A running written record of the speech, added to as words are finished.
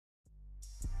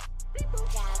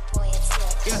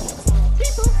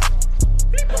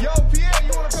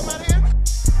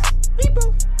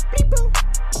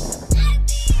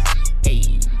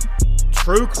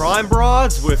True Crime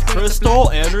Broads with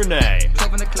Crystal and Renee.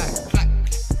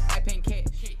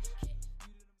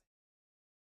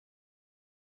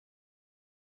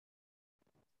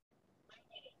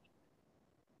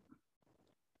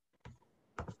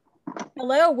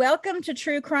 Hello, welcome to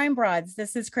True Crime Broads.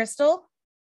 This is Crystal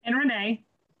and Renee.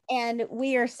 And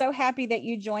we are so happy that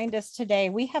you joined us today.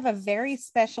 We have a very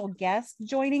special guest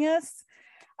joining us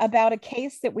about a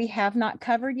case that we have not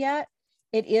covered yet.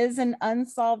 It is an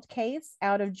unsolved case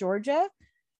out of Georgia.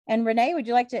 And Renee, would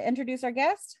you like to introduce our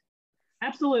guest?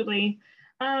 Absolutely.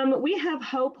 We have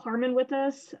Hope Harmon with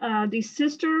us, the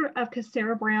sister of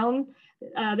KaSara Brown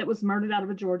that was murdered out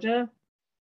of Georgia.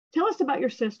 Tell us about your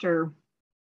sister.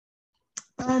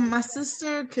 My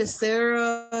sister,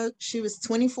 KaSara, she was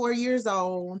 24 years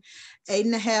old,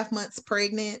 8.5 months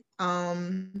pregnant.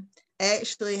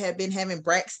 Actually had been having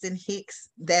Braxton Hicks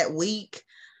that week.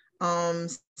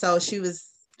 So she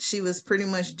was pretty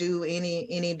much due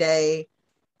any day.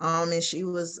 And she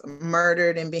was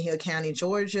murdered in Ben Hill County,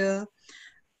 Georgia.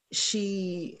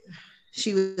 She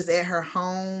was at her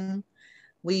home.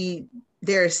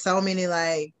 There are so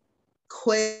many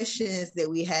questions that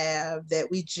we have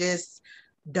that we just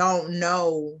don't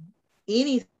know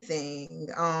anything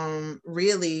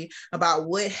really about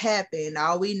what happened.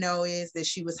 All we know is that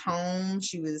she was home.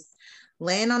 She was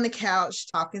laying on the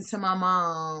couch talking to my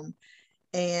mom,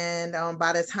 and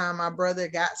by the time my brother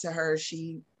got to her,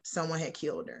 someone had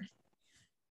killed her.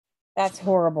 That's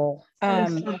horrible.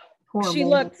 Horrible.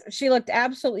 She looked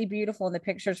absolutely beautiful in the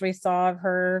pictures we saw of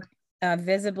her,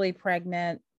 visibly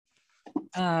pregnant.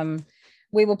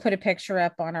 We will put a picture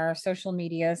up on our social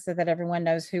media so that everyone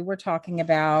knows who we're talking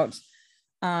about.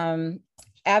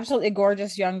 Absolutely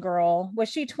gorgeous young girl. Was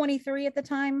she 23 at the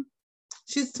time?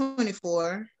 She's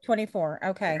 24. 24.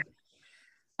 Okay.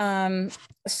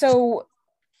 So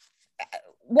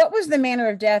what was the manner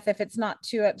of death, if it's not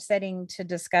too upsetting to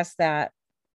discuss that?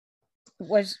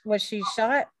 Was she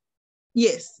shot?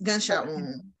 Yes, gunshot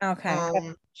wound.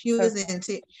 Okay. She was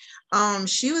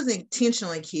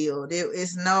intentionally killed.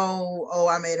 It's no,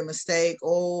 I made a mistake.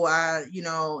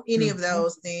 Any of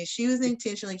those things. She was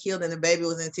intentionally killed, and the baby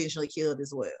was intentionally killed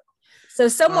as well. So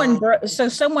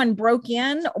someone broke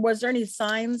in. Was there any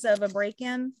signs of a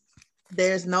break-in?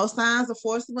 There's no signs of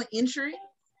forcible entry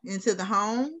into the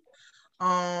home.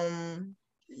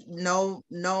 No,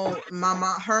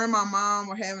 her and my mom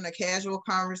were having a casual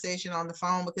conversation on the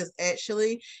phone because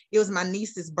actually it was my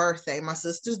niece's birthday, my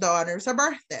sister's daughter. It's her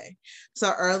birthday.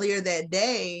 So earlier that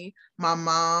day, my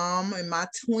mom and my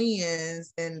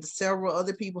twins and several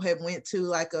other people had went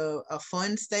to a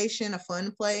fun station, a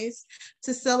fun place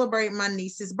to celebrate my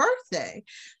niece's birthday.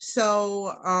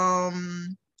 So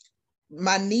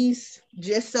my niece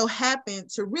just so happened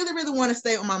to really, really want to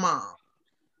stay with my mom.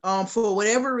 For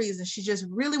whatever reason, she just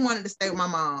really wanted to stay with my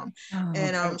mom.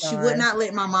 She would not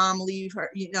let my mom leave her.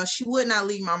 She would not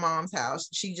leave my mom's house.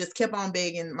 She just kept on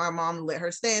begging my mom to let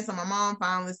her stay. And so my mom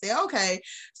finally said, okay,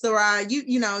 so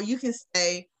you can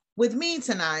stay with me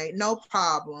tonight, no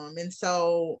problem. And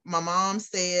so my mom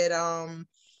said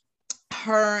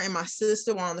her and my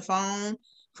sister were on the phone.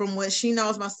 From what she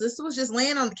knows, my sister was just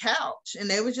laying on the couch and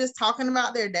they were just talking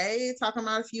about their day, talking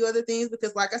about a few other things,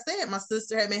 because like I said, my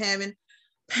sister had been having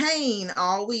pain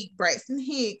all week, Braxton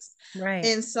Hicks. Right.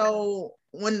 And so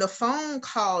when the phone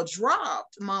call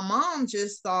dropped, my mom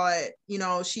just thought,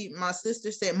 my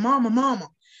sister said, mama,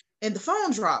 and the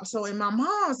phone dropped. So in my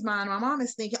mom's mind, my mom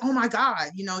is thinking, oh my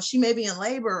God, she may be in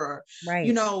labor, or, right.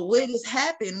 What has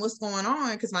happened? What's going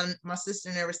on? Because my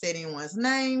sister never said anyone's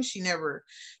name. She never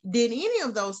did any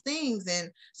of those things. And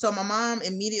so my mom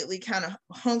immediately kind of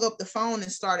hung up the phone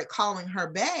and started calling her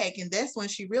back. And that's when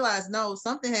she realized, no,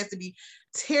 something has to be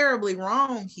terribly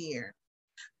wrong here.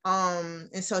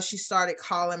 And so she started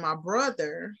calling my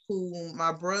brother,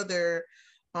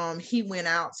 he went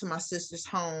out to my sister's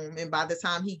home, and by the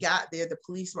time he got there, the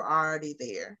police were already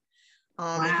there.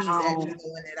 Wow. And he's actually the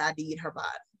one that ID'd her body.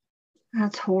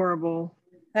 That's horrible.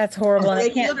 That's horrible. They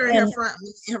killed her in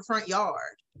her front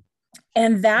yard.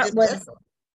 And that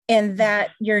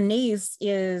your niece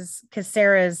is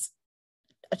KaSara's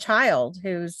a child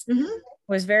who's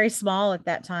was very small at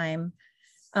that time.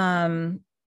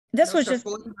 This was just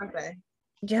 40th birthday.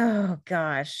 Oh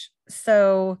gosh.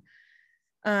 So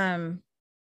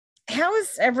how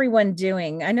is everyone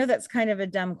doing? I know that's kind of a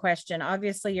dumb question.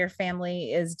 Obviously your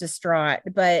family is distraught,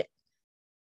 but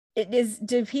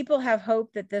do people have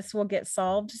hope that this will get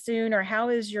solved soon, or how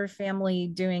is your family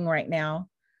doing right now?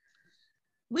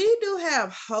 We do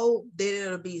have hope that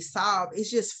it'll be solved.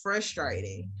 It's just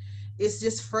frustrating. It's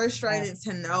just frustrating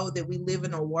to know that we live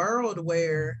in a world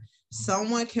where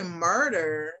someone can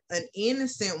murder an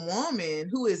innocent woman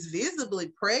who is visibly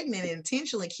pregnant and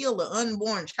intentionally kill an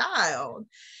unborn child,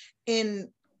 and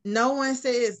no one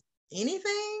says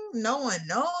anything, no one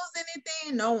knows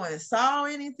anything, no one saw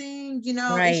anything,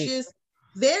 it's just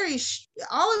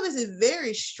all of this is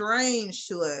very strange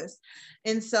to us.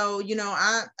 And so,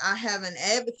 I have an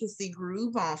advocacy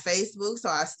group on Facebook, so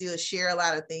I still share a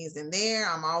lot of things in there.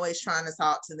 I'm always trying to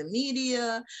talk to the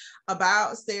media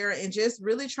about Sarah and just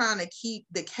really trying to keep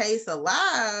the case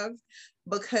alive,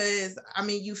 because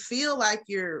you feel like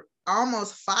you're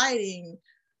almost fighting.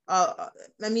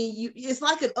 It's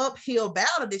like an uphill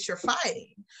battle that you're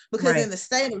fighting, because in the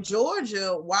state of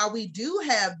Georgia, while we do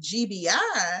have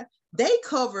GBI, they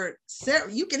covered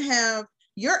you can have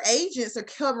your agents are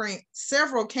covering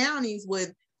several counties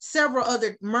with several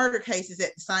other murder cases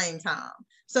at the same time.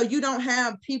 So you don't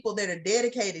have people that are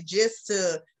dedicated just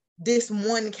to this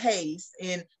one case,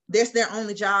 and that's their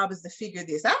only job is to figure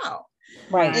this out.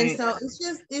 Right. And so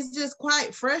it's just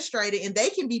quite frustrating, and they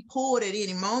can be pulled at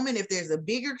any moment if there's a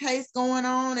bigger case going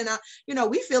on. And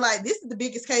we feel like this is the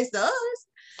biggest case to us.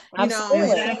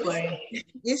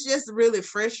 It's just really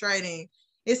frustrating.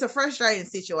 It's a frustrating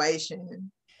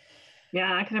situation.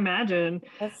 Yeah, I can imagine.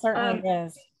 It certainly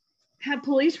is. Have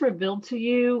police revealed to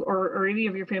you or any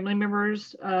of your family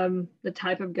members the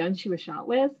type of gun she was shot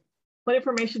with? What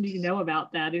information do you know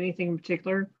about that? Anything in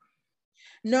particular?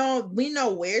 No, we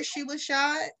know where she was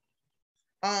shot.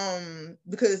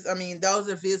 Because those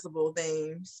are visible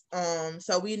things.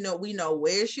 So we know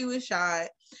where she was shot.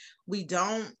 We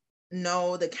don't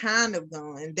know the kind of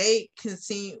gun. We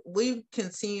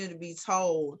continue to be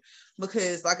told,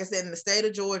 because like I said, in the state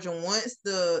of Georgia, once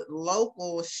the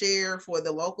local sheriff or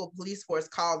the local police force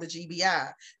call the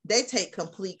GBI, they take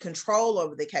complete control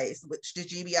over the case, which the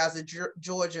GBI is the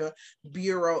Georgia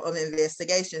Bureau of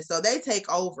Investigation. So they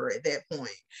take over at that point.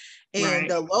 And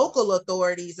the local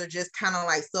authorities are just kind of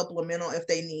like supplemental if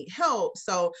they need help.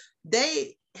 So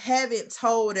they haven't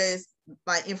told us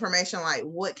like information like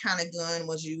what kind of gun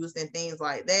was used and things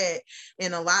like that.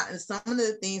 And some of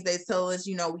the things they tell us,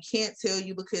 we can't tell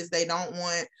you because they don't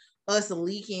want us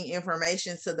leaking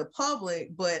information to the public.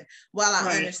 But while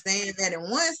I understand that in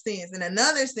one sense, in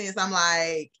another sense, I'm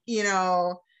like,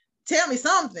 tell me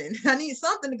something. I need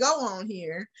something to go on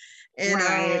here. And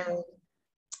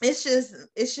it's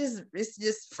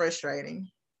just frustrating.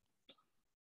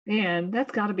 Man,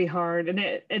 that's got to be hard. And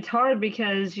it's hard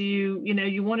because you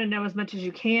want to know as much as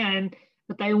you can,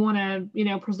 but they want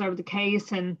to, preserve the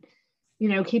case and,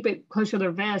 keep it close to their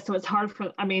vest. So it's hard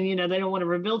for, they don't want to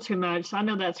reveal too much. So I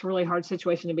know that's a really hard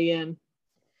situation to be in.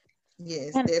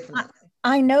 Yes, and definitely.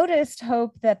 I noticed,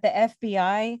 Hope, that the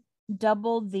FBI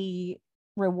doubled the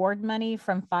reward money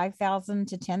from $5,000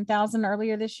 to $10,000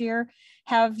 earlier this year.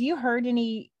 Have you heard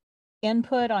any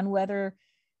input on whether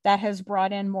that has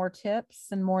brought in more tips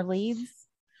and more leads?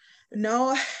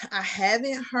 No, I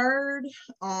haven't heard.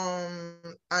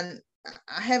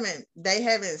 They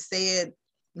haven't said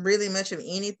really much of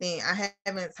anything. I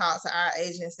haven't talked to our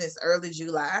agent since early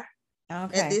July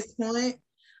at this point.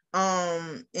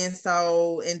 And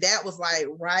that was like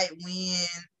right when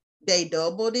they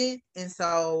doubled it. And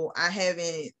so I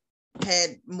haven't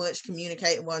had much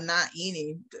not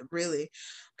any really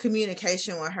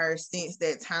communication with her since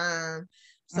that time.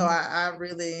 So I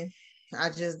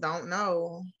just don't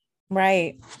know.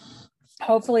 Right.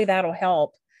 Hopefully that'll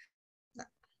help.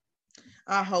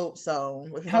 I hope so.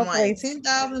 Because I'm like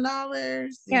 $10,000.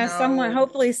 Yeah,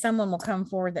 hopefully someone will come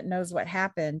forward that knows what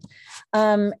happened.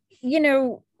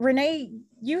 Renee,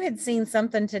 you had seen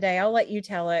something today. I'll let you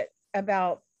tell it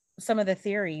about some of the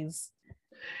theories.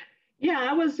 Yeah,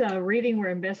 I was reading where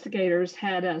investigators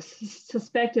had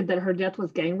suspected that her death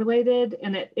was gang related,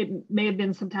 and it may have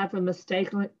been some type of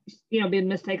being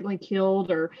mistakenly killed,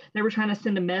 or they were trying to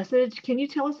send a message. Can you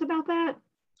tell us about that?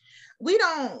 We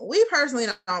personally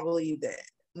don't believe that.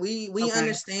 We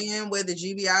understand where the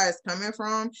GBI is coming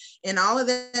from, and all of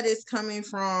that is coming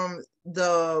from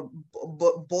the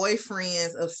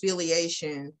boyfriend's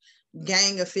affiliation,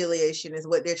 gang affiliation is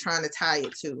what they're trying to tie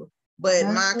it to. But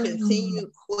my continued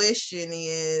question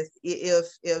is,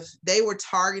 if they were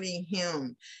targeting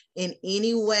him in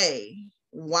any way,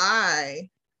 why?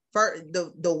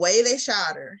 The way they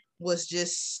shot her was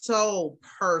just so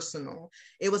personal.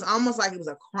 It was almost like it was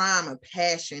a crime of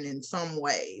passion in some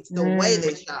ways. The way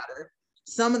they shot her.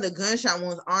 Some of the gunshot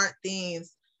wounds aren't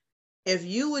things. If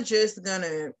it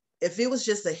was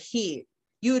just a hit,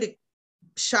 you would have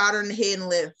shot her in the head and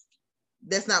left.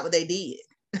 That's not what they did.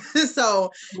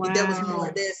 So there was more.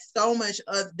 There's so much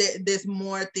there's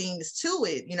more things to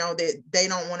it, that they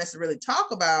don't want us to really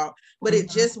talk about. But it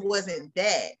just wasn't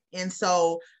that. And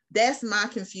so that's my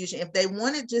confusion. If they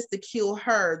wanted just to kill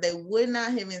her, they would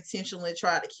not have intentionally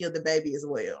tried to kill the baby as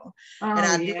well. And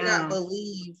I do not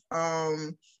believe,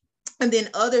 and then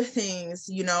other things,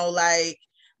 you know, like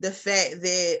the fact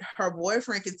that her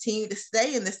boyfriend continued to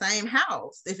stay in the same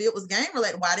house. If it was gang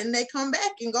related, why didn't they come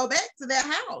back and go back to that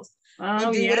house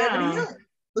and do whatever to him?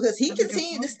 Because he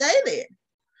continued to stay there.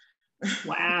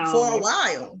 Wow. For a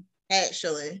while,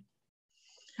 actually.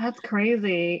 That's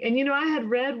crazy. And you know, I had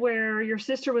read where your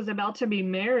sister was about to be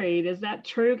married. Is that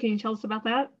true? Can you tell us about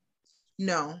that?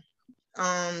 No.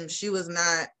 She was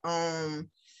not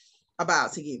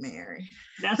about to get married.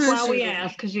 That's why we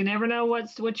ask, because you never know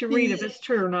what you read, if it's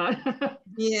true or not.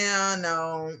 Yeah,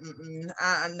 no.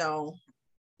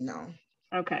 No.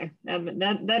 Okay.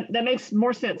 That makes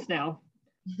more sense now.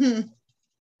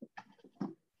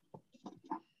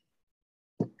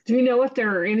 Do you know if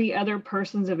there are any other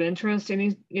persons of interest?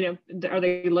 Any, you know, are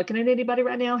they looking at anybody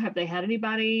right now? Have they had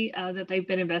anybody that they've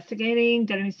been investigating,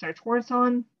 done any search warrants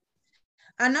on?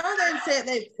 I know they said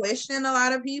they've questioned a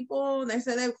lot of people. They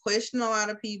said they've questioned a lot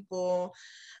of people.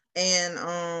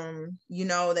 And you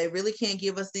know, they really can't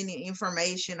give us any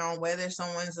information on whether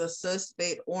someone's a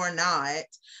suspect or not.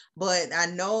 But I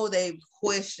know they've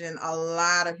questioned a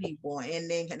lot of people, and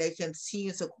then they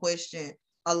continue to question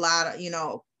a lot of, you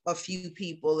know, a few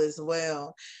people as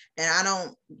well. And I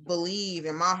don't believe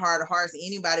in my heart of hearts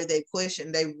anybody they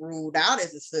questioned they ruled out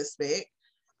as a suspect,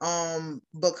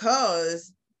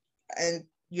 because, and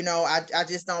you know, I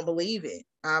just don't believe it.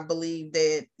 I believe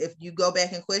that if you go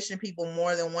back and question people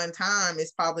more than one time,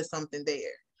 it's probably something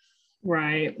there.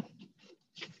 Right.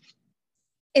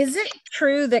 Is it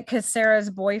true that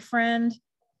KaSara's boyfriend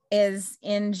is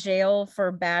in jail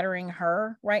for battering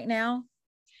her right now?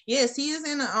 Yes, he is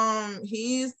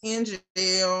in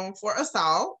jail for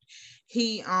assault.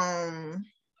 He I'm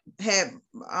trying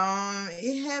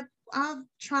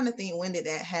to think, when did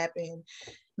that happen?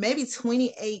 Maybe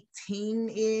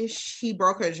 2018-ish. He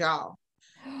broke her jaw.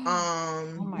 He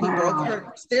broke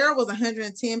her. Sarah was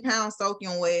 110 pounds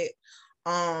soaking wet.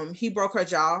 He broke her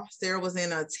jaw. Sarah was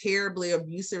in a terribly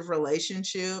abusive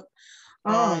relationship.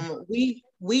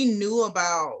 We knew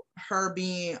about her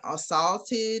being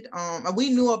assaulted.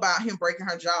 We knew about him breaking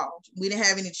her jaw. We didn't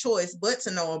have any choice but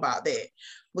to know about that,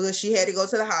 because she had to go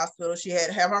to the hospital. She had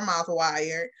to have her mouth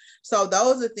wired. So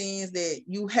those are things that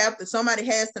somebody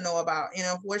has to know about. And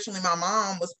unfortunately, my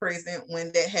mom was present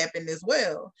when that happened as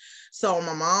well. So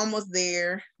my mom was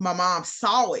there. My mom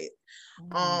saw it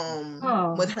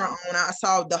with her own. I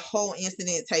saw the whole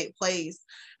incident take place,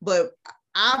 but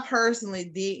I personally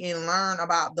didn't learn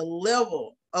about the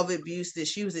level of abuse that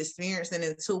she was experiencing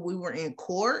until we were in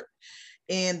court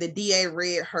and the DA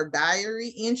read her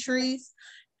diary entries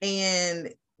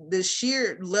and the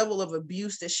sheer level of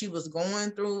abuse that she was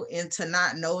going through. And to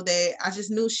not know that, I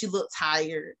just knew she looked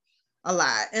tired a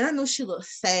lot. And I knew she looked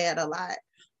sad a lot,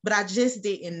 but I just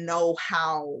didn't know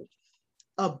how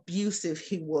abusive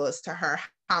he was to her,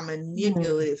 how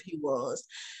manipulative he was.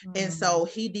 And so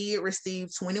he did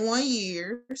receive 21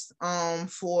 years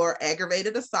for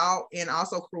aggravated assault and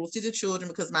also cruelty to children,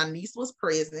 because my niece was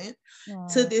present.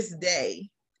 To this day,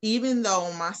 even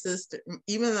though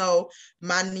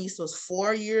my niece was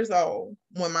 4 years old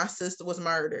when my sister was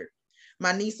murdered,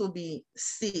 my niece will be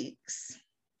 6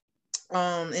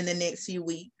 in the next few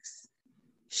weeks.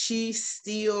 She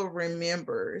still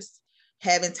remembers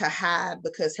having to hide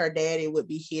because her daddy would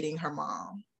be hitting her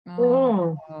mom.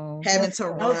 Having to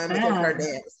run because her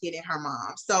dad was hitting her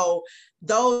mom. So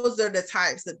those are the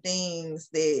types of things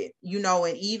that, you know,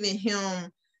 and even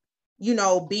him, you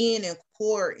know, being in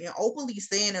court and openly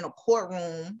saying in a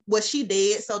courtroom, well, she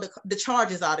dead, so the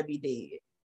charges ought to be dead.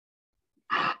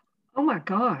 Oh my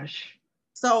gosh.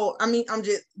 So, I mean,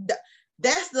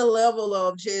 that's the level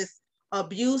of just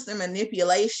abuse and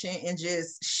manipulation and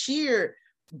just sheer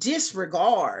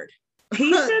disregard.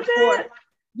 He said that?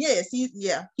 Yes,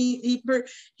 I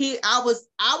was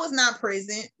not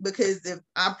present, because if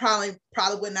I probably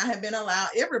would not have been allowed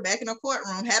ever back in a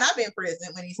courtroom had I been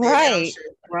present when he said that, I'm sure.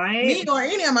 Right. Me or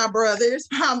any of my brothers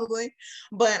probably,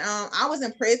 but I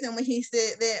wasn't present when he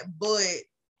said that. But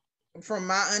from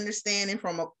my understanding,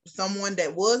 from someone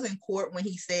that was in court when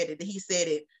he said it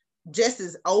just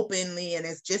as openly and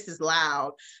it's just as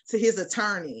loud to his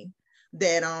attorney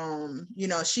that you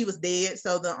know, she was dead,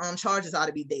 so the charges ought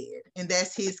to be dead. And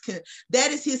that is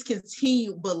his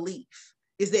continued belief,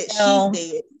 is that she's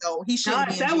dead, so he shouldn't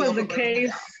be in jail.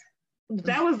 If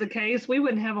that was the case, we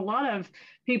wouldn't have a lot of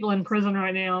people in prison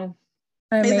right now.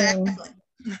 I mean,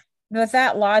 with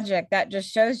that logic, that just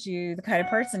shows you the kind of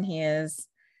person he is.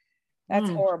 That's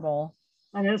horrible.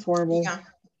 That is horrible.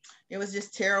 It was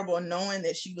just terrible knowing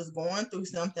that she was going through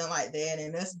something like that.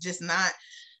 And that's just not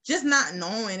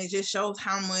knowing. It just shows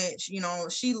how much, you know,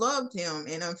 she loved him.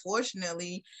 And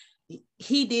unfortunately,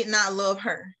 he did not love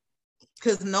her,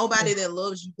 because nobody that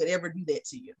loves you could ever do that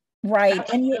to you. Right.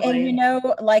 And you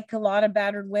know, like a lot of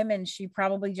battered women, she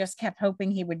probably just kept hoping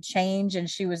he would change, and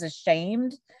she was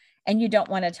ashamed. And you don't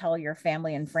want to tell your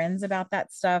family and friends about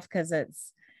that stuff because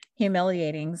it's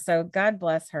humiliating. So God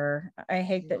bless her. I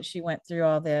hate that she went through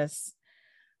all this.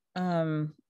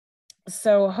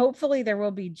 So hopefully there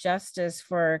will be justice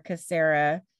for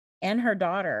KaSara and her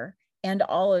daughter and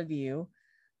all of you.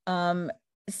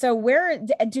 So where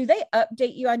do they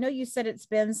update you? I know you said it's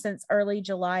been since early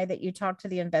July that you talked to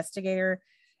the investigator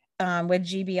with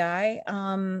GBI.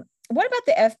 What about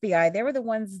the FBI? They were the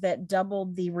ones that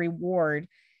doubled the reward.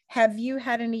 Have you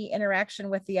had any interaction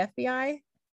with the FBI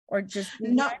or just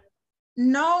GBI?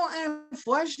 No,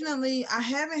 unfortunately, I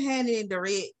haven't had any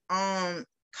direct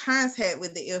contact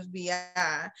with the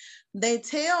FBI. They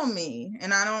tell me,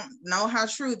 and I don't know how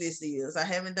true this is, I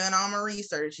haven't done all my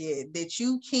research yet,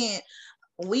 that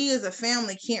we as a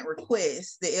family can't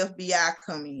request the FBI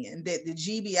come in, that the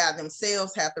GBI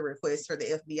themselves have to request for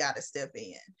the FBI to step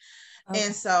in. Okay.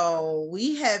 And so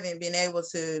we haven't been able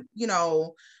to, you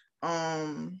know,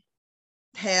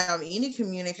 have any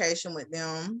communication with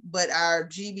them, but our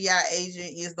GBI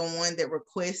agent is the one that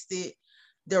requested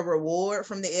the reward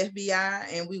from the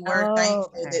FBI, and we were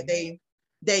thankful that they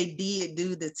did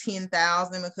do the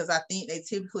 10,000, because I think they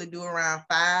typically do around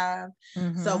 5.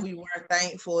 Mm-hmm. So we were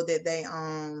thankful that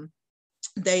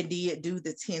they did do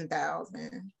the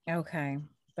 10,000. Okay,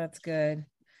 that's good.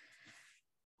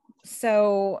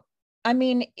 So I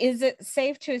mean, is it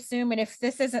safe to assume, and if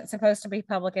this isn't supposed to be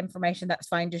public information, that's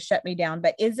fine, just shut me down,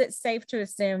 but is it safe to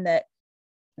assume that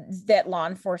law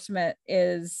enforcement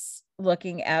is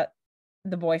looking at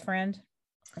the boyfriend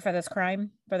for this crime,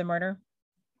 for the murder?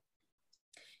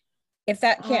 If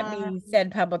that can't be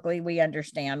said publicly, we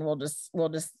understand. We'll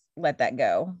just let that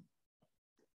go.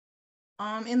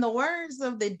 In the words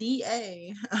of the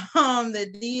DA,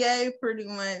 the DA pretty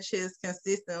much has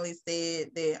consistently said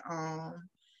that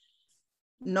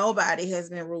nobody has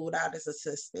been ruled out as a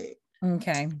suspect.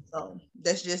 Okay. So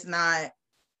that's just not,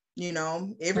 you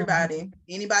know, everybody,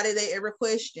 anybody they ever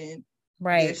questioned,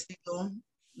 right, they're still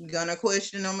gonna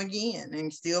question them again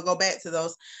and still go back to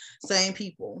those same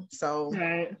people. So,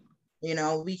 you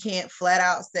know, we can't flat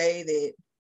out say that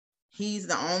he's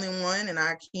the only one, and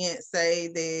I can't say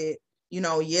that, you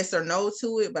know, yes or no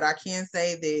to it, but I can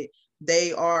say that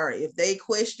they are, if they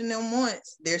question them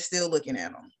once, they're still looking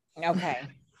at them. Okay.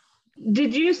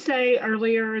 Did you say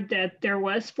earlier that there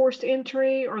was forced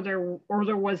entry, or there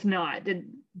was not? There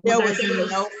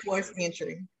was no forced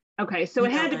entry. Okay, so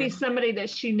it had to be somebody that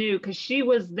she knew, because she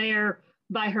was there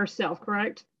by herself,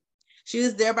 correct? She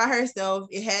was there by herself.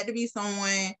 It had to be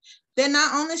someone that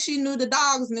not only she knew, the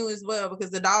dogs knew as well,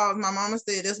 because the dogs, my mama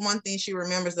said that's one thing she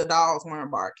remembers, the dogs weren't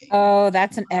barking. Oh,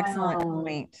 that's an excellent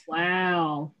point.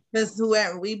 Wow. Because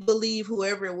whoever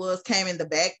it was came in the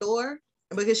back door,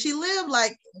 because she lived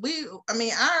like,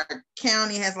 our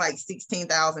county has like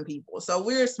 16,000 people, so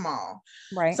we're small.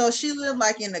 Right. So she lived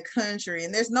like in the country,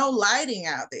 and there's no lighting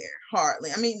out there,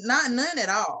 hardly. I mean, none at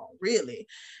all, really.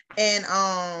 And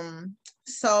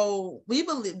so we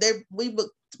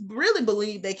really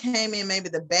believe they came in maybe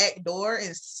the back door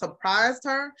and surprised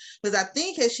her, because I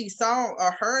think if she saw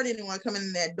or heard anyone coming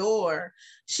in that door,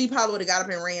 she probably would have got up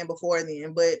and ran before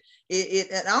then. But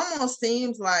it almost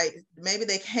seems like maybe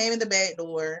they came in the back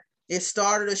door. It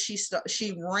started as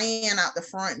she ran out the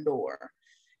front door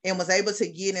and was able to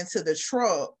get into a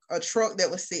truck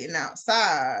that was sitting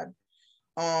outside,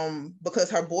 because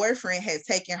her boyfriend had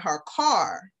taken her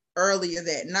car earlier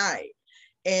that night,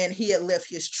 and he had left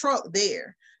his truck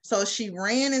there. So she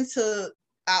ran into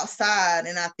outside,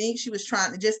 and I think she was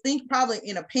trying to just think, probably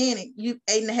in a panic, you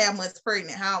 8.5 months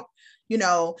pregnant, how, you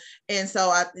know, and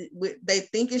so they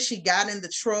thinking she got in the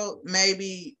truck,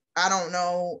 maybe, I don't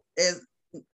know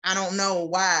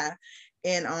why.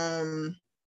 And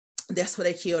that's where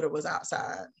they killed her, was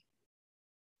outside.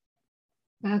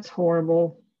 That's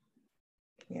horrible.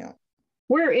 Yeah.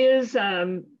 Where is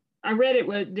I read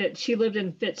that she lived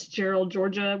in Fitzgerald,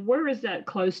 Georgia. Where is that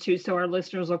close to, so our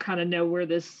listeners will kind of know where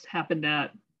this happened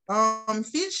at?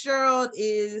 Fitzgerald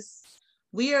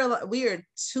we are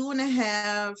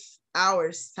 2.5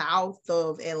 hours south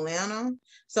of Atlanta.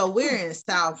 So we're in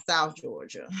South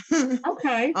Georgia.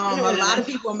 Okay. A lot of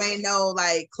people may know,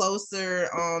 like, closer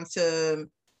to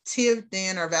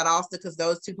Tifton or Valdosta, because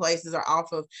those two places are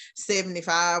off of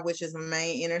 75, which is the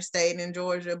main interstate in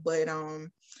Georgia. But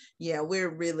yeah, we're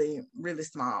really, really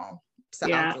small,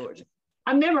 South Georgia.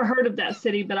 I've never heard of that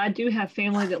city, but I do have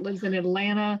family that lives in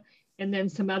Atlanta and then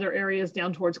some other areas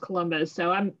down towards Columbus.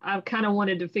 So I've kind of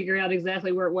wanted to figure out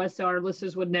exactly where it was so our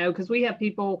listeners would know, because we have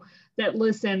people that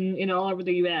listen, all over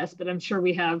the US, but I'm sure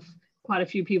we have quite a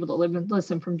few people that live and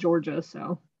listen from Georgia.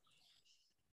 So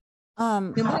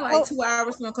And we're like 2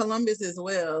 hours from Columbus as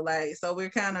well. Like, so we're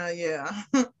kind of, yeah.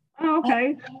 Oh,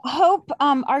 okay. Hope,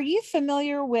 are you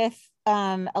familiar with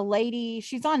a lady?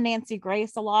 She's on Nancy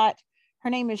Grace a lot. Her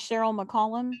name is Cheryl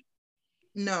McCollum.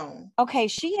 No. Okay,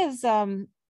 she is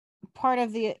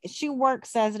she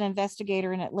works as an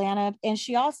investigator in Atlanta, and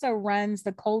she also runs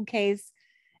the Cold Case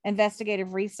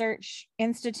Investigative Research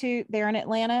Institute there in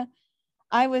Atlanta.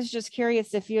 I was just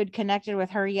curious if you had connected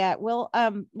with her yet. Well,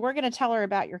 we're going to tell her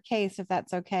about your case, if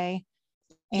that's okay,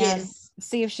 and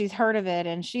see if she's heard of it.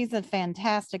 And she's a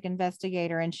fantastic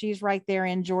investigator, and she's right there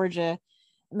in Georgia.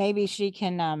 Maybe she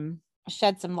can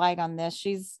shed some light on this.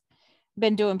 She's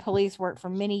been doing police work for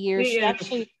many years.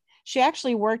 She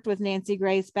actually worked with Nancy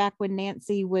Grace back when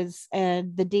Nancy was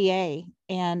the DA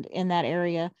and in that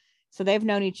area. So they've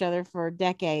known each other for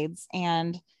decades.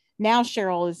 And now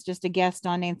Cheryl is just a guest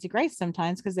on Nancy Grace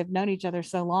sometimes because they've known each other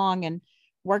so long and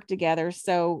worked together.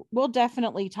 So we'll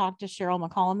definitely talk to Cheryl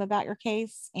McCollum about your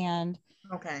case. And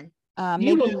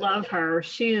you will love her.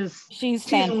 She's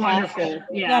wonderful.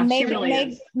 Yeah, maybe, she really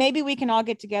is. Maybe we can all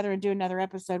get together and do another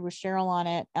episode with Cheryl on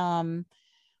it.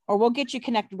 Or we'll get you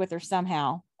connected with her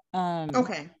somehow.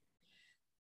 But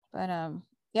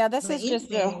yeah, this is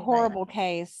just a horrible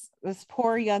case. This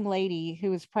poor young lady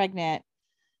who was pregnant,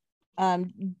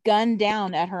 gunned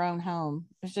down at her own home.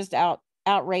 It's just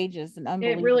outrageous and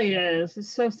unbelievable. It really is. It's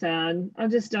so sad. I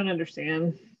just don't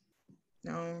understand.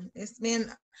 No, it's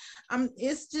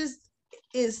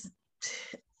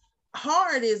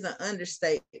hard is an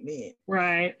understatement.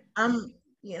 Right. I'm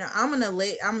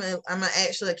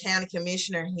actually a county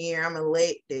commissioner here. I'm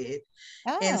elected.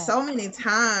 And so many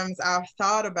times I've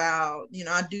thought about,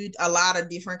 I do a lot of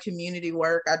different community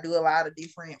work. I do a lot of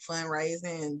different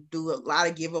fundraising and do a lot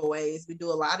of giveaways. We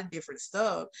do a lot of different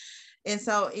stuff. And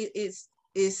so it's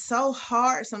so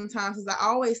hard sometimes, because I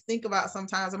always think about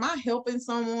sometimes, am I helping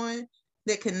someone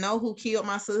that can know who killed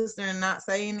my sister and not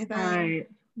say anything?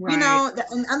 Right. And I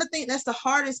think that's the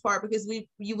hardest part, because we've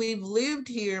lived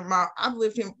here. We've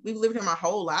lived here my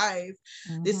whole life.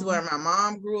 Mm-hmm. This is where my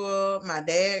mom grew up, my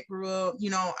dad grew up,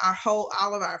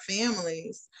 all of our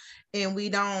families. And we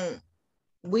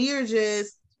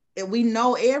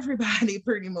know everybody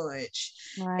pretty much.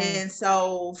 Right. And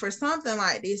so for something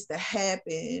like this to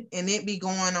happen and it be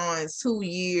going on 2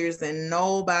 years and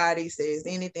nobody says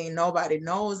anything, nobody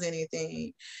knows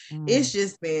anything,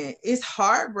 it's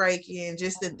heartbreaking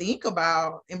just to think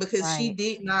about. And because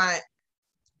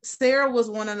Sarah was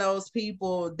one of those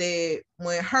people that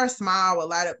when her smile would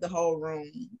light up the whole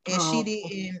room, and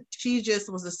she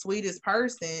just was the sweetest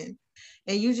person.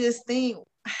 And you just think,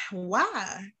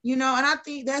 why? And I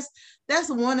think that's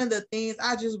one of the things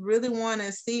I just really want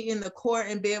to sit in the court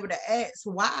and be able to ask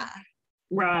why.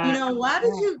 Right.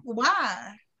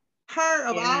 Why her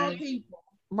of all people?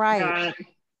 Right.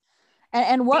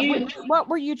 And what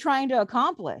were you trying to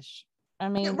accomplish? I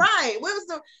mean, right. What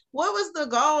was the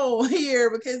goal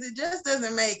here? Because it just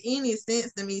doesn't make any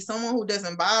sense to me. Someone who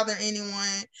doesn't bother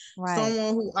anyone,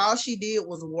 someone who all she did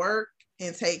was work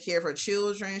and take care of her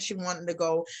children. She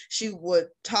would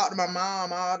talk to my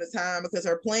mom all the time, because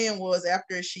her plan was,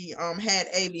 after she had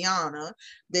Aviana,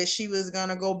 that she was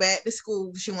gonna go back to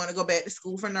school. She wanted to go back to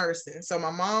school for nursing. So my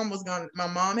mom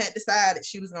had decided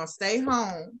she was gonna stay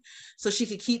home so she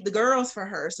could keep the girls for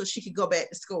her, so she could go back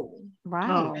to school.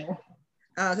 Right.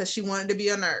 Because she wanted to be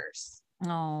a nurse.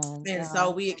 So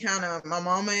my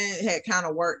mama had kind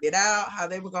of worked it out, how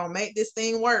they were gonna make this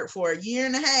thing work for a year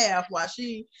and a half while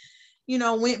she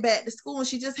went back to school. And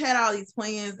she just had all these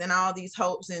plans and all these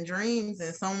hopes and dreams,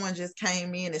 and someone just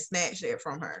came in and snatched it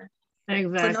from her.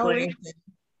 Exactly. For no reason.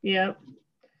 Yep.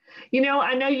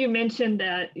 I know you mentioned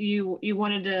that you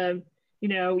wanted to,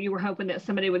 you were hoping that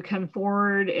somebody would come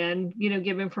forward and,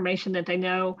 give information that they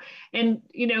know. And,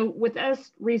 with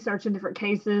us researching different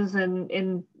cases and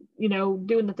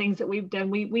doing the things that we've done,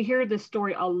 we hear this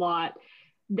story a lot,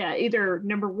 that either,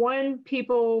 number one,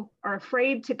 people are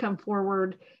afraid to come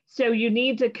forward. So you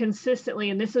need to consistently,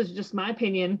 and this is just my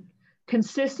opinion,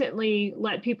 consistently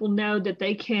let people know that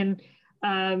they can,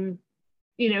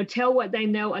 tell what they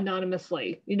know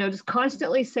anonymously. Just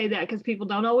constantly say that, because people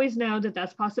don't always know that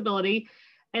that's a possibility.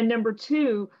 And number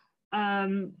two,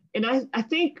 and I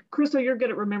think, Crystal, you're good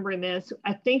at remembering this.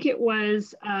 I think it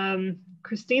was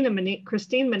Christine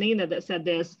Menina that said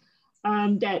this,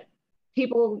 that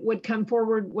people would come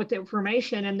forward with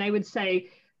information and they would say,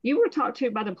 you were talked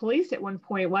to by the police at one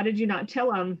point. Why did you not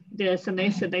tell them this? And they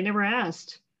said they never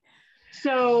asked.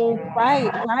 So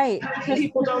Right.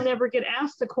 people don't ever get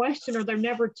asked the question, or they're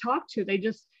never talked to. They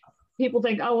just, people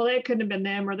think, oh, well, that couldn't have been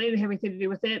them, or they didn't have anything to do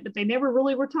with it, but they never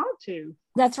really were talked to.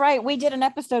 That's right. We did an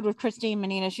episode with Christine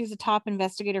Menina. She's a top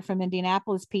investigator from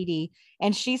Indianapolis PD.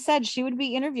 And she said she would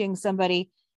be interviewing somebody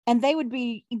and they would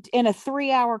be in a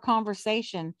 3-hour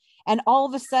conversation. And all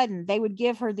of a sudden they would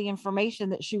give her the information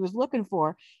that she was looking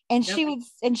for. And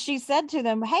she said to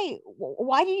them, hey,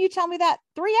 why didn't you tell me that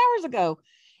 3 hours ago?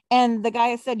 And the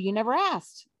guy said, you never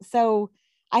asked. So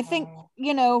I think,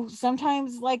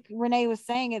 sometimes like Renee was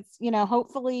saying, it's,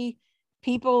 hopefully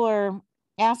people are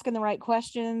asking the right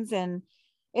questions. And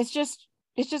it's just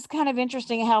kind of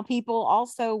interesting how people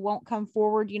also won't come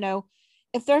forward.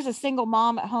 If there's a single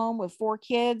mom at home with 4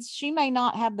 kids, she may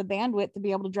not have the bandwidth to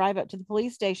be able to drive up to the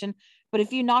police station, but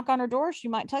if you knock on her door, she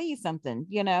might tell you something,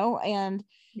 and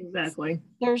exactly,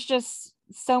 there's just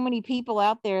so many people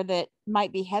out there that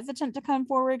might be hesitant to come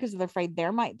forward because they're afraid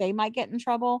they might get in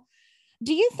trouble.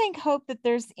 Do you think, Hope, that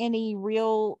there's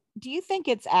do you think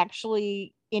it's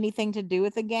actually anything to do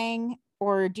with a gang,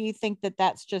 or do you think that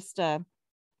that's just a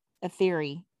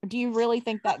theory? Do you really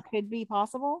think that could be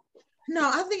possible? No,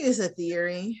 I think it's a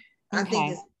theory. Okay. I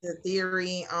think it's a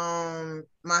theory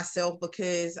myself,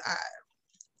 because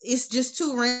it's just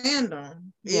too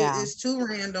random. It's too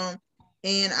random.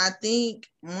 And I think,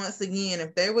 once again,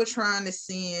 if they were trying to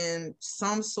send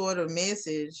some sort of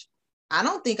message, I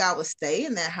don't think I would stay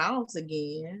in that house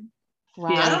again.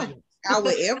 Right. I don't think I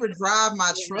would ever drive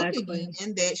my truck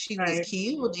again that she was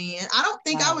killed in. I don't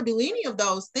think I would do any of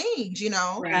those things,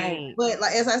 Right. But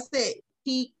like, as I said,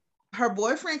 her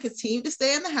boyfriend continued to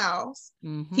stay in the house.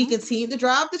 Mm-hmm. He continued to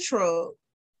drive the truck.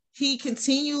 He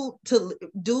continued to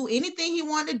do anything he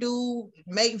wanted to do,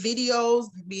 make videos,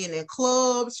 being in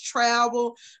clubs,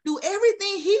 travel, do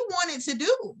everything he wanted to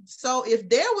do. So if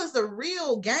there was a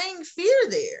real gang fear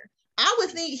there, I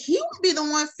would think he would be the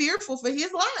one fearful for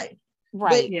his life.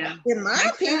 Right. But yeah. In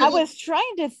my opinion, I was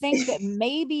trying to think that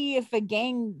maybe if a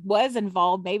gang was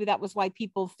involved, maybe that was why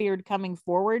people feared coming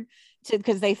forward,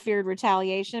 because they feared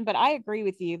retaliation. But I agree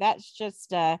with you. That's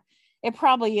just it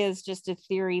probably is just a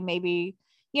theory, maybe,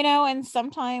 and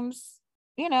sometimes,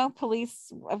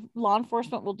 police, law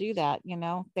enforcement will do that.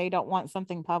 They don't want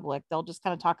something public. They'll just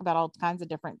kind of talk about all kinds of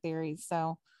different theories.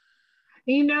 So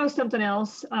something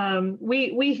else,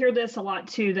 we hear this a lot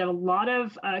too, that a lot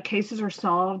of cases are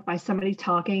solved by somebody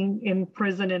talking in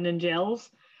prison and in jails.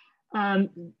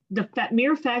 The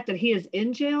mere fact that he is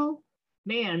in jail,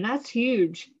 man, that's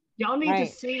huge. Y'all need to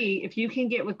see if you can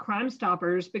get with Crime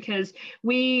Stoppers, because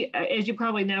we, as you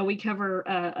probably know, we cover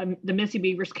the Missy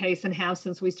Beavers case and have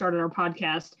since we started our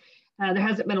podcast. There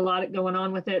hasn't been a lot going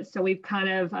on with it, so we've kind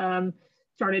of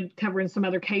started covering some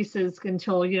other cases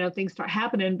until things start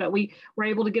happening. But we were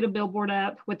able to get a billboard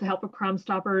up with the help of Crime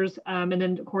Stoppers, and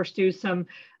then of course do some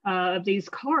of these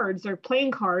cards. They're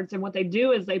playing cards, and what they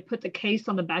do is they put the case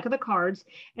on the back of the cards,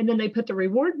 and then they put the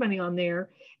reward money on there,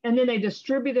 and then they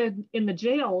distribute it in the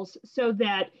jails, so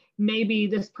that maybe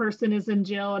this person is in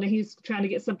jail and he's trying to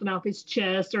get something off his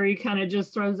chest, or he kind of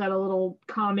just throws out a little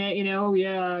comment,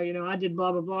 I did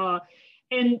blah blah blah.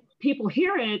 And people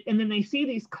hear it, and then they see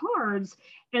these cards,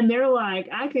 and they're like,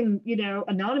 I can,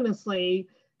 anonymously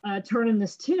turn in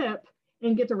this tip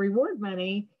and get the reward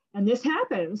money, and this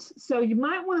happens. So you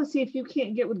might want to see if you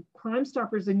can't get with Crime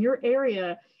Stoppers in your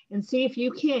area and see if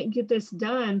you can't get this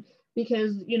done,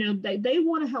 because, they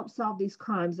want to help solve these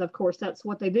crimes. Of course, that's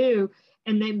what they do.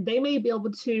 And they may be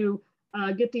able to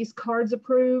get these cards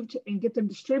approved and get them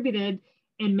distributed.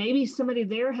 And maybe somebody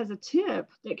there has a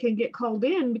tip that can get called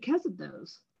in because of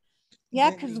those. Yeah,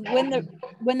 because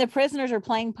when the prisoners are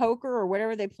playing poker or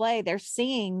whatever they play, they're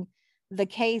seeing the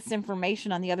case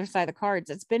information on the other side of the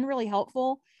cards. It's been really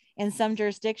helpful in some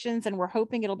jurisdictions, and we're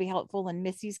hoping it'll be helpful in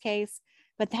Missy's case.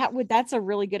 But that's a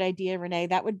really good idea, Renee.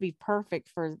 That would be perfect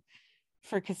for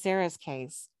KaSara's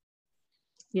case.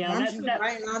 Yeah, I'm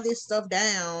writing all this stuff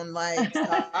down, like, so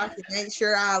I can make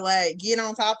sure I get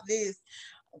on top of this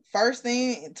first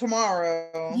thing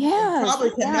tomorrow. Yeah, probably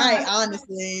tonight,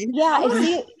 honestly. Yeah,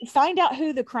 see, find out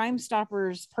who the Crime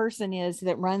Stoppers person is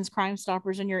that runs Crime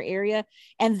Stoppers in your area,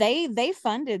 and they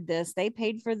funded this. They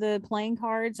paid for the playing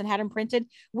cards and had them printed.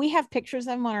 We have pictures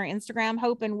of them on our Instagram,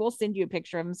 Hope, and we'll send you a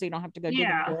picture of them so you don't have to go digging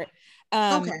for it.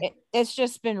 Okay. It's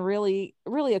just been really,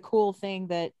 really a cool thing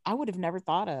that I would have never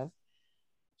thought of.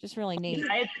 Just really neat.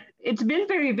 It's been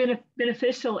very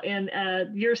beneficial in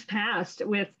years past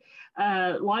with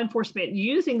law enforcement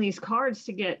using these cards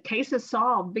to get cases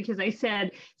solved, because they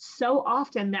said so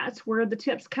often that's where the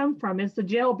tips come from, is the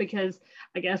jail, because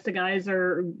I guess the guys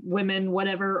or women,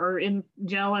 whatever, are in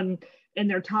jail and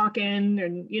they're talking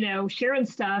and, you know, sharing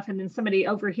stuff, and then somebody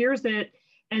overhears it.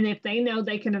 And if they know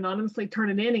they can anonymously turn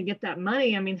it in and get that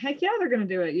money, I mean, heck yeah, they're going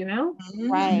to do it, you know?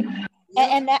 Right.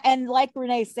 And like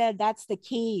Renee said, that's the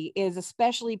key, is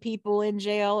especially people in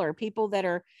jail or people that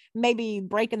are maybe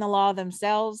breaking the law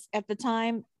themselves at the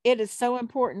time. It is so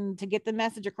important to get the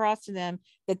message across to them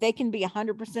that they can be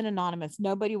 100% anonymous.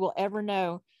 Nobody will ever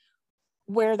know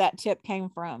where that tip came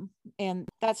from. And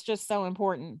that's just so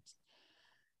important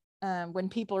when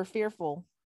people are fearful,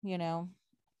 you know.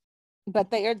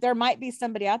 But there might be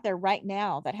somebody out there right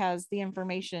now that has the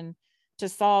information to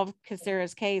solve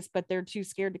KaSara's case, but they're too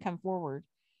scared to come forward.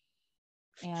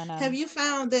 And have you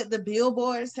found that the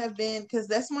billboards have been, because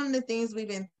that's one of the things we've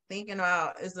been thinking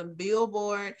about, is a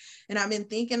billboard. And I've been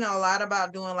thinking a lot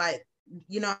about doing, like,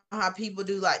 you know how people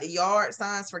do like the yard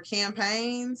signs for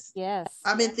campaigns? Yes.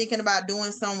 I've been thinking about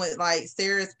doing some with like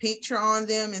Sarah's picture on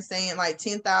them and saying like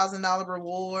 $10,000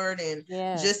 reward and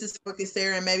justice for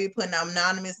KaSara, and maybe putting an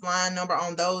anonymous line number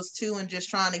on those too, and just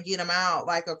trying to get them out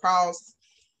like across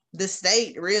the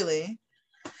state, really.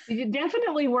 You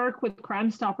definitely work with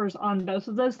Crime Stoppers on both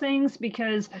of those things,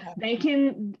 because they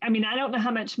can, I mean, I don't know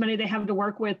how much money they have to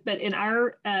work with, but in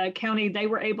our county, they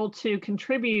were able to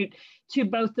contribute to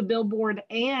both the billboard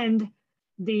and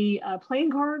the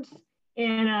playing cards.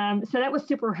 And so that was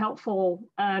super helpful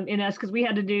in us, because we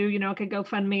had to do, you know, like a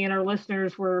GoFundMe, and our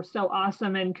listeners were so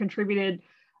awesome and contributed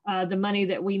the money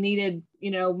that we needed,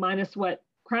 you know, minus what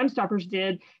Crime Stoppers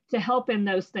did to help in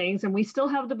those things. And we still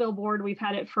have the billboard. We've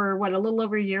had it for a little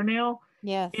over a year now.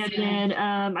 Yes. And then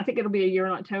I think it'll be a year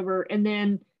in October. And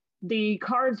then the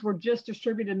cards were just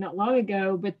distributed not long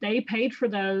ago, but they paid for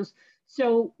those.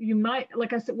 So you might,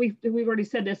 like I said, we've already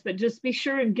said this, but just be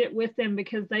sure and get with them,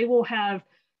 because they will have,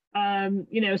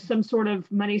 you know, some sort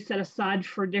of money set aside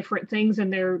for different things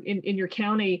in your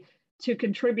county to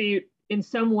contribute in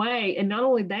some way. And not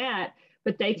only that,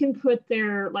 but they can put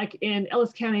their, like in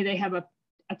Ellis County, they have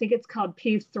I think it's called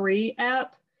P3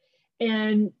 app.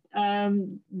 And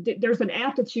there's an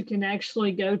app that you can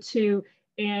actually go to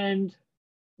and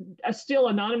still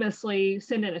anonymously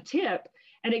send in a tip.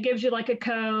 And it gives you like a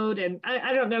code. And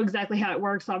I don't know exactly how it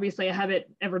works. Obviously, I haven't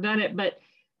ever done it, but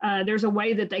there's a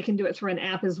way that they can do it through an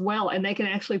app as well. And they can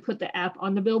actually put the app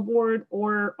on the billboard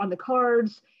or on the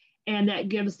cards. And that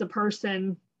gives the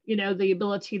person, you know, the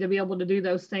ability to be able to do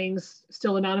those things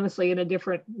still anonymously in a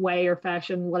different way or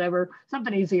fashion, whatever,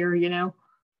 something easier, you know?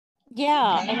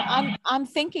 Yeah. And I'm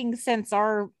thinking, since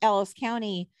our Ellis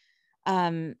County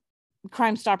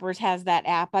Crime Stoppers has that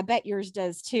app, I bet yours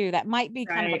does too. That might be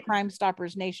kind of a Crime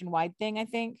Stoppers nationwide thing, I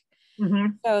think.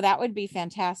 So that would be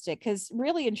fantastic, because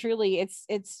really and truly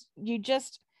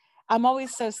I'm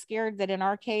always so scared that in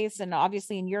our case, and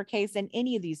obviously in your case, and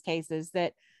any of these cases,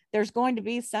 that there's going to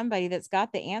be somebody that's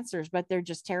got the answers, but they're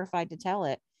just terrified to tell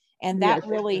it. And that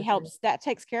really helps. That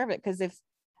takes care of it. Because if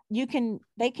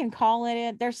they can call it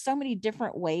in. There's so many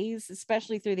different ways,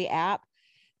 especially through the app,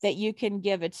 that you can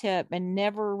give a tip and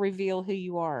never reveal who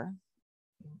you are.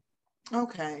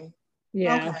 Okay.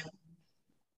 Yeah. Okay.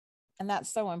 And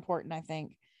that's so important, I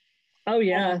think. Oh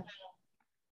yeah.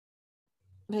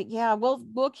 But yeah,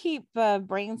 we'll keep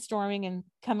brainstorming and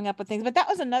coming up with things. But that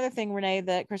was another thing, Renee,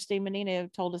 that Christine Menina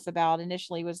told us about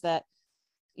initially, was that,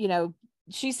 you know,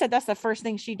 she said that's the first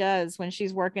thing she does when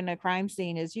she's working a crime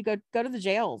scene is you go to the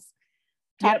jails,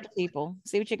 talk to people,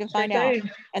 see what you can find out.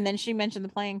 And then she mentioned the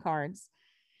playing cards.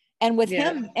 And with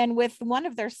him and with one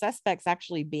of their suspects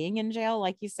actually being in jail,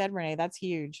 like you said, Renee, that's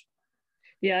huge.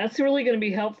 Yeah, that's really going to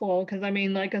be helpful, because I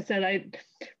mean, like I said,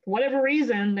 for whatever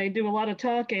reason, they do a lot of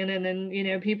talking, and then, you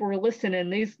know, people are listening.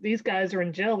 These guys are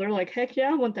in jail. They're like, heck yeah,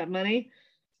 I want that money.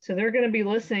 So they're going to be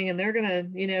listening, and they're going to,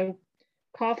 you know,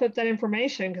 cough up that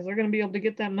information, because they're going to be able to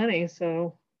get that money.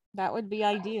 So that would be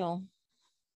ideal.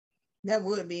 That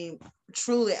would be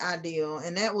truly ideal.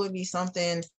 And that would be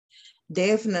something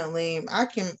definitely, I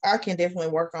can definitely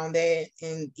work on that.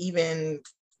 And even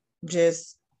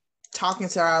just talking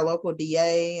to our local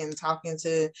DA and talking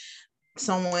to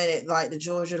someone at like the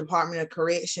Georgia Department of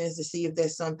Corrections to see if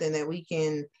there's something that we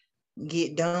can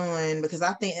get done, because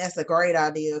I think that's a great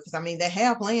idea. Because I mean, they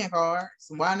have playing cards,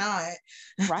 why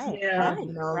not? Right. Yeah. Right.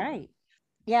 You know? Right.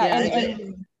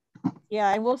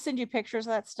 Yeah. And we'll send you pictures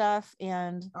of that stuff,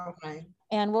 and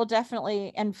we'll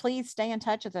definitely, and please stay in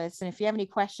touch with us. And if you have any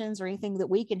questions or anything that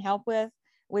we can help with,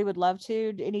 we would love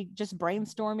to, any just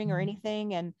brainstorming or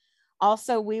anything. And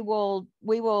also we will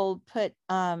put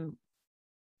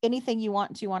anything you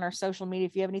want to on our social media.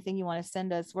 If you have anything you want to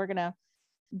send us, we're going to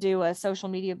do a social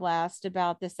media blast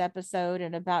about this episode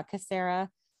and about KaSara.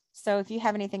 So if you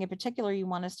have anything in particular you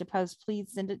want us to post,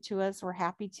 please send it to us. We're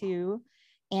happy to.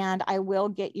 And I will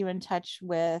get you in touch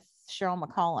with Cheryl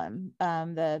McCollum,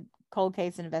 the cold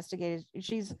case investigator.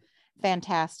 She's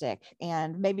fantastic.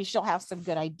 And maybe she'll have some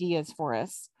good ideas for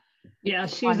us. Yeah,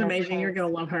 she's amazing. You're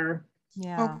going to love her.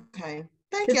 Yeah. Okay.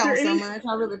 Thank y'all so much.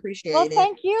 I really appreciate it.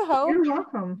 Thank you, Hope. You're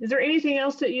welcome. Is there anything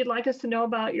else that you'd like us to know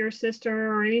about your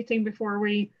sister or anything before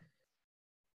we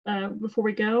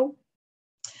go?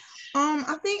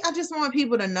 I think I just want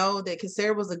people to know that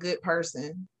KaSara was a good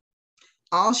person.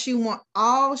 All she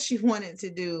wanted to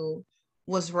do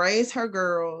was raise her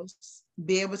girls,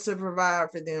 be able to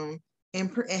provide for them,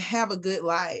 and have a good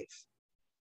life.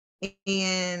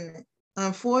 And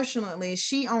unfortunately,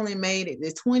 she only made it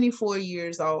to 24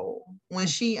 years old when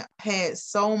she had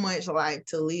so much life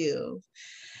to live.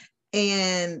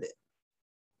 And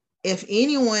if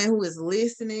anyone who is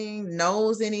listening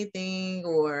knows anything,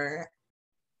 or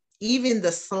even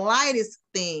the slightest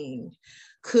thing,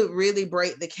 could really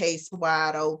break the case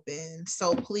wide open.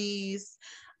 So please,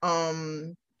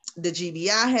 the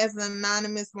GBI has an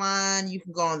anonymous line. You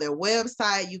can go on their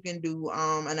website. You can do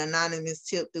an anonymous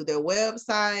tip through their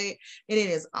website, and it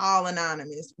is all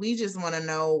anonymous. We just want to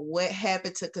know what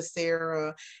happened to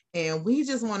KaSara, and we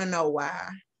just want to know why,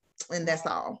 and that's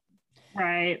all.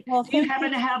 Right. Well, do you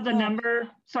happen to have the number?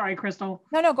 Sorry, Crystal.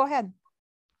 No, go ahead.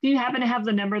 Do you happen to have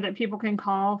the number that people can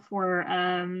call for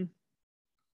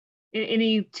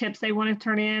any tips they want to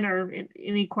turn in, or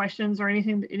any questions or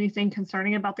anything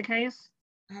concerning about the case?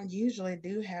 I usually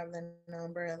do have the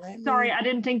number. Sorry, I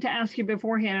didn't think to ask you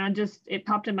beforehand. it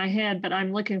popped in my head, but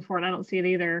I'm looking for it. I don't see it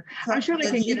either. I'm sure they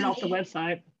can get it off the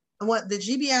website. What the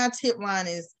GBI tip line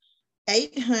is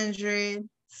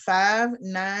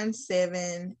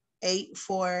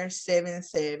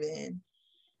 800-597-8477.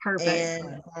 Perfect.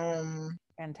 And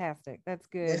fantastic. That's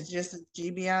good. It's just a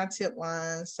GBI tip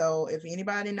line. So if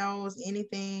anybody knows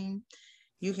anything,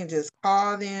 you can just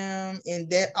call them. And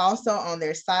that also on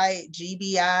their site,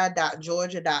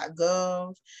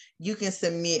 gbi.georgia.gov, you can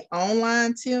submit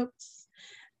online tips.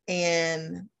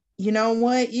 And you know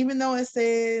what? Even though it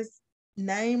says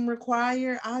name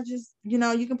required, I just, you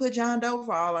can put John Doe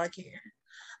for all I care.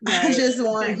 Right. I just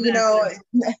want,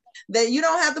 that you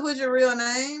don't have to put your real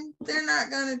name. They're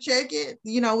not going to check it.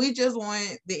 We just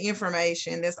want the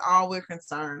information. That's all we're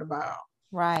concerned about.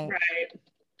 Right.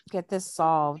 Get this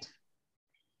solved.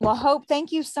 Well, Hope,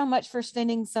 thank you so much for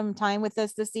spending some time with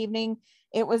us this evening.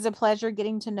 It was a pleasure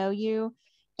getting to know you.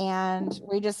 And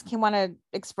we just want to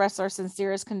express our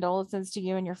sincerest condolences to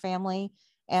you and your family.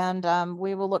 And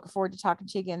we will look forward to talking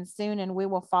to you again soon. And we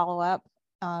will follow up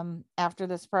after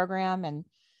this program and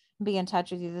be in touch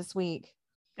with you this week.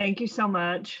 Thank you so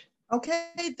much.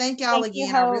 Okay. Thank y'all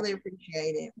again. I really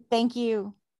appreciate it. Thank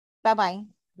you. Bye-bye.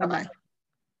 Bye-bye.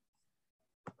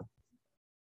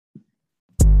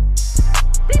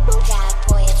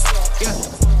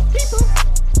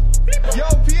 Yo,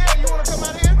 Pierre, you want to come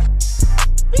out here?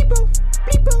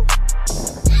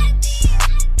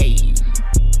 Hey.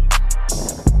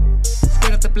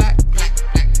 Straight up the black,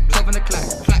 12 on the clock,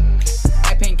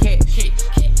 I paying cash, you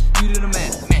do the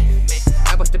math,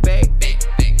 I bust the bag,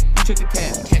 you took the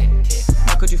tab,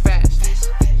 how could you fast,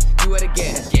 you at a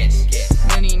gas,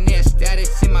 money net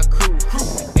status in my crew,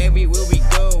 everywhere we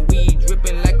go, we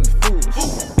dripping like we fools,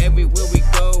 everywhere we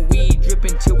go, we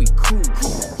dripping till we cool,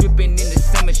 dripping in the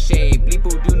summer shade,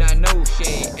 people do not know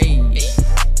shade, ayy.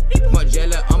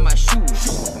 Margiela on my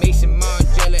shoes, Mason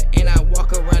Margiela, and I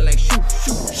walk around like shoo,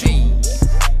 hey.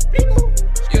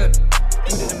 Yeah,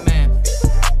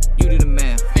 you do the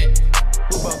math,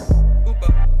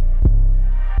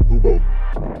 Hubo.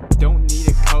 Don't need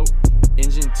a coat,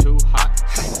 engine too hot,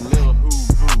 Lil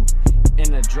Hoo-Voo,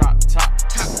 in a drop top,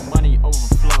 money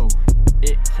overflow,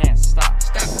 it can't stop,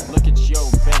 look at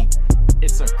your bank,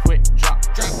 it's a quick drop,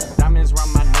 diamonds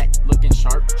round my neck, looking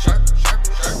sharp,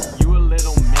 you a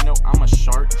little minnow, I'm a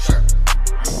shark,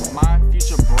 my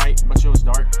future bright, but yours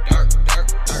dark,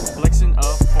 flexing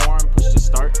up foreign, push to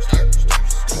start,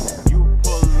 you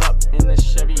pull up in the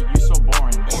Chevy, you so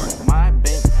boring, my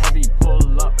bank heavy,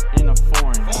 pull up in a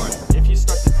foreign, if you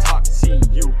start to talk, see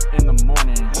you in the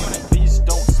morning, please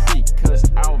don't speak, cause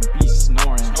I'll be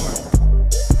snoring.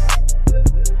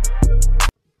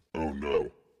 Oh no,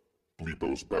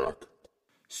 Bleepo's back.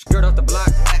 Skirt off the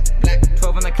block,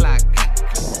 12 on the clock,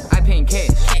 I paying cash,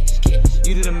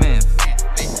 you do the math,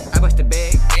 I bust the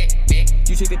bag,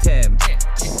 you take the tab,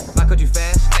 why could you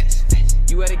fast,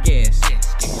 you at a gas,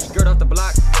 skirt off the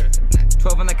block,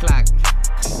 12 on the clock,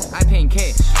 I paying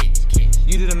cash,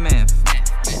 You do the math.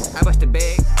 I bust the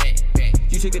bag.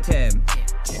 You took the tab.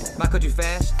 My cut you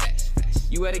fast.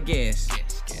 You at a gas.